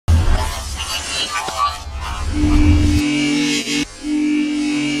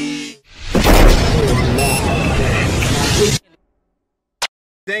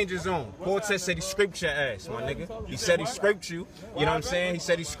Danger Zone. Cortez said he scraped your ass, my nigga. He said he scraped you. You know what I'm saying? He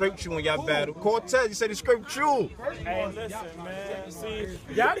said he scraped you when y'all battled. Cortez, he said he scraped you. Hey, listen, man. See,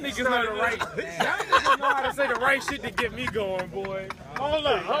 y'all niggas know the right. Y'all niggas know how to say the right shit to get me going, boy. Hold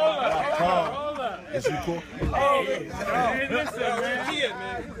up. Is you cool? Hey, listen, man. Where kid,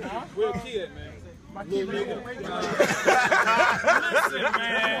 man? Where kid, man? My kid, nigga. Listen,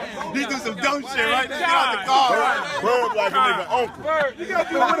 man. He do some dumb shit right there. Get out the car. Verb like a nigga uncle. Verb, you gotta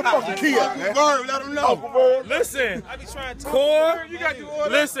do Where the fuck the kid at, man? Verb, let him know. Verb. Listen,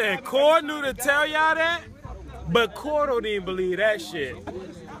 Core knew to tell y'all that, but Core don't even believe that shit.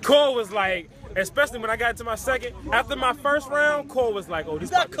 Core was like, especially when I got to my second, after my first round, Core was like, oh,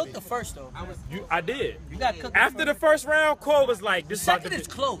 this You got cooked the first though. I did. You got cooked after the first round, Core was like, this about to be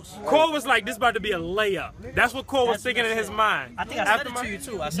close. Core was like, this about to be a layup. That's what Core was thinking in his mind. I think I said it to you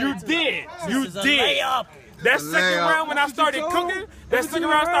too. You did. You did. Layup. That second round when I started cooking, a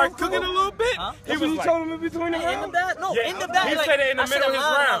little bit, he was like, told him in between the rounds? In the back? No, in the back. He said it in the middle of his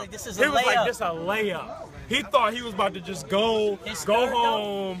round. Like, he was like, this a layup. He thought he was about to just go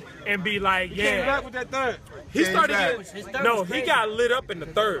home and be like, yeah. He came back with that third. He he got lit up in the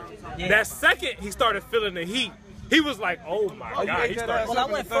third. Yeah. That second, he started feeling the heat. He was like, oh my God. Well, I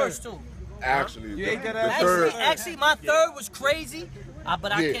went first too. Actually, you ate that ass. Actually, my third was crazy.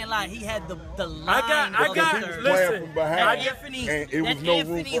 But I can't lie, he had the line. I got listen.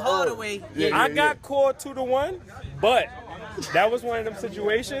 Anthony Hardaway. I got Core 2-1, but that was one of them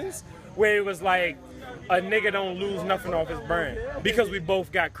situations where it was like a nigga don't lose nothing off his brand because we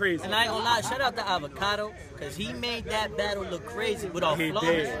both got crazy. And I ain't gonna lie, shout out to Avocado because he made that battle look crazy with all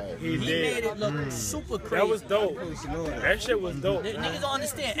flaws. He made it look super crazy. That was dope. That shit was dope. Niggas don't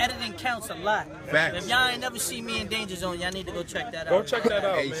understand, editing counts a lot. Facts. If y'all ain't never seen me in Danger Zone, y'all need to go check that out. Go check that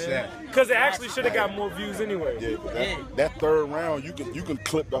out, man. Because it actually should have got more views anyway. Yeah, that third round, you can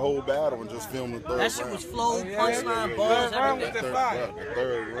clip the whole battle and just film the third round. That shit was flow, punchline, balls, everything. The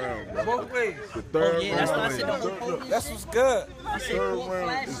third round, bro. Both ways. The third round. That's why I said the whole podium. That's what's good. I said third Core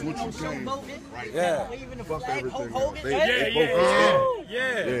round is what you flashing, came. Yeah. waving the Fuck flag, Hulk everything. Hogan.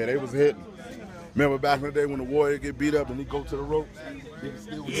 Yeah, they was hitting. Remember back in the day when the Warrior get beat up and he go to the ropes?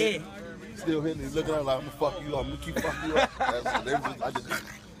 Still hitting. Still hitting. He's looking at him like, I'm gonna fuck you up. I'm gonna keep fucking you up.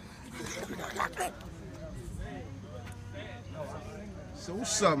 So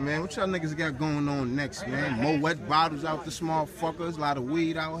what's up, man? What y'all niggas got going on next, man? More wet bottles out the small fuckers, a lot of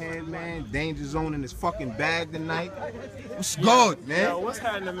weed out here, man. Danger Zone in his fucking bag tonight. What's good, man? Yo, what's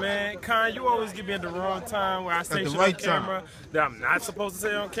happening, man? Con, you always get me at the wrong time where I say shit on camera that I'm not supposed to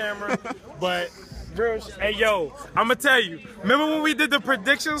say on camera, but real shit. Hey, yo, I'm gonna tell you. Remember when we did the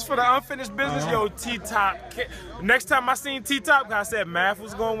predictions for the unfinished business? Yo, T-Top. Next time I seen T-Top, I said Math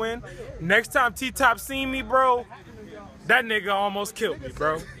was gonna win. Next time T-Top seen me, bro, that nigga almost killed me,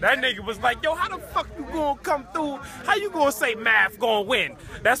 bro. That nigga was like, yo, how the fuck you gonna come through? How you gonna say Math gonna win?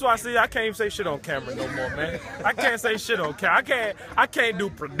 That's why I say I can't even say shit on camera no more, man. I can't say shit on camera. I can't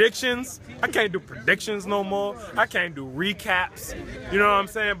do predictions. I can't do predictions no more. I can't do recaps. You know what I'm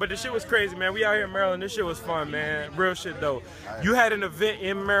saying? But the shit was crazy, man. We out here in Maryland. This shit was fun, man. Real shit, though. You had an event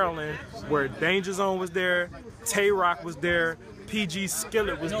in Maryland where Danger Zone was there, Tay-Rock was there, PG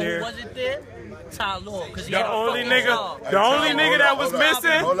Skillet was there. Who wasn't there? Ty Law, the only nigga that was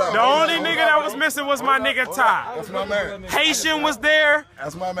missing was my nigga Ty. That's my man. Haitian was there.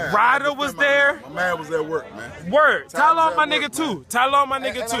 That's my man. Ryder was there. My man was at work, man. Word. Ty Law my nigga too. Ty Law my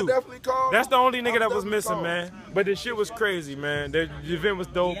nigga too. Called. That's the only nigga that was missing, man. But the shit was crazy, man. The event was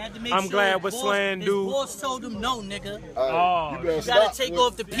dope. I'm glad what Slan do. His boss told him no, nigga. You gotta take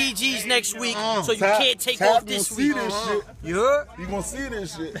off the PGs next week, so you can't take off this week. You gonna see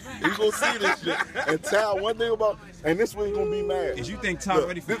this shit. You gonna see this shit. And Ty, one thing about, and this one gonna be mad. Is you think Ty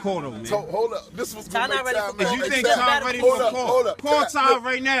ready for Cordo, man? Hold up. This was gonna Ty make Ty mad. Is you think Ty ready for Cordo? Call Ty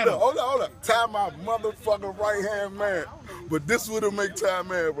right now. Hold up. Ty my motherfucking right hand man. But this would've make Ty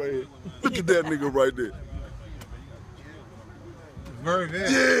mad right here. Look at that nigga right there. Verb,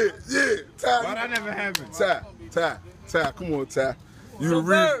 yeah. Ty. Why that never happened? Ty, come on, Ty. You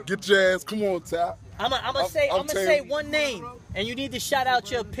read, get your ass, come on, Ty. I'm gonna say one name, and you need to shout out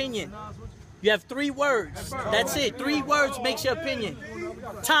your opinion. You have 3 words. That's it. 3 words makes your opinion.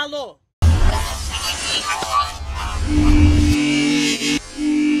 Ty Law.